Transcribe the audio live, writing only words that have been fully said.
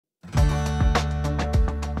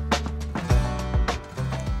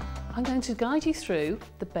I'm going to guide you through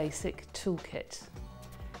the basic toolkit.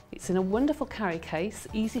 It's in a wonderful carry case,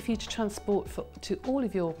 easy for you to transport to all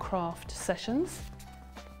of your craft sessions.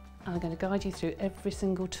 And I'm going to guide you through every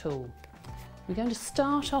single tool. We're going to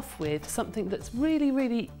start off with something that's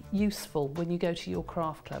really useful when you go to your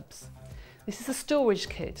craft clubs. This is a storage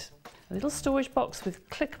kit, a little storage box with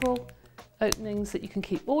clickable openings that you can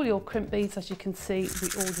keep all your crimp beads. As you can see, we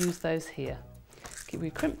all use those here. Keep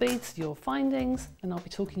your crimp beads, your findings, and I'll be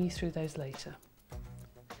talking you through those later.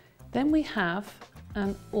 Then we have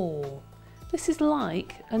an awl. This is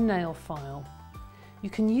like a nail file. You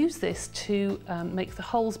can use this to make the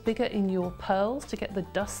holes bigger in your pearls to get the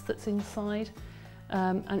dust that's inside,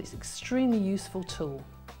 and it's an extremely useful tool.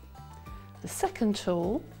 The second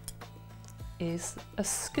tool is a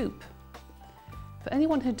scoop. For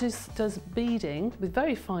anyone who does beading with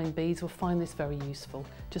very fine beads will find this very useful.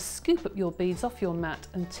 Just scoop up your beads off your mat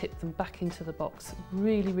and tip them back into the box.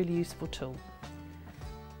 Really useful tool.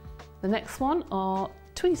 The next one are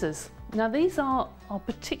tweezers. Now these are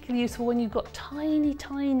particularly useful when you've got tiny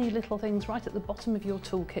little things right at the bottom of your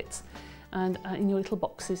toolkits and in your little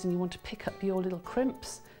boxes, and you want to pick up your little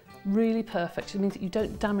crimps. Really perfect. It means that you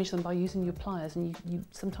don't damage them by using your pliers, and you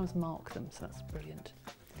sometimes mark them, so that's brilliant.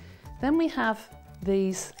 Then we have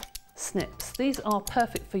these snips. These are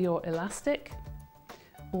perfect for your elastic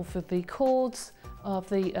or for the cords of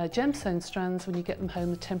the gemstone strands when you get them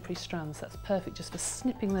home, the temporary strands. That's perfect just for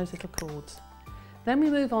snipping those little cords. Then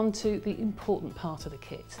we move on to the important part of the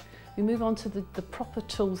kit. We move on to the proper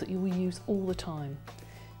tools that you will use all the time.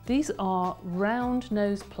 These are round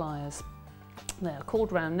nose pliers. They are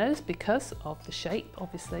called round nose because of the shape,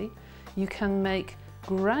 obviously. You can make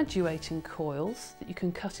graduating coils that you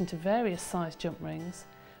can cut into various size jump rings.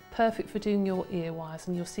 Perfect for doing your ear wires,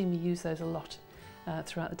 and you'll see me use those a lot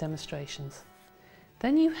throughout the demonstrations.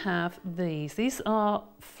 Then you have these. These are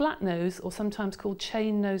flat nose, or sometimes called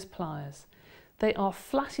chain nose pliers. They are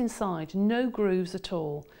flat inside, no grooves at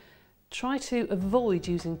all. Try to avoid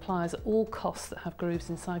using pliers at all costs that have grooves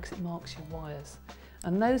inside because it marks your wires.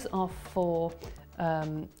 And those are for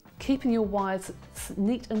keeping your wires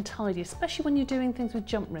neat and tidy, especially when you're doing things with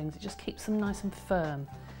jump rings. It just keeps them nice and firm.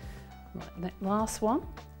 Right, the last one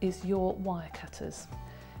is your wire cutters.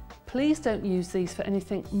 Please don't use these for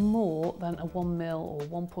anything more than a 1mm or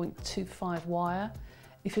 1.25 wire.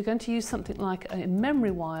 If you're going to use something like a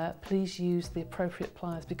memory wire, please use the appropriate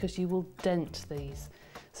pliers because you will dent these.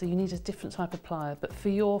 So you need a different type of plier. But for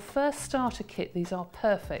your first starter kit, these are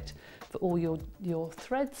perfect for all your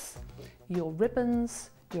threads, your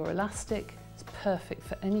ribbons, your elastic. It's perfect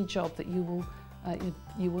for any job that you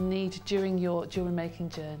will need during your jewellery making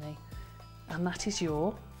journey. And that is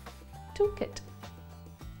your toolkit.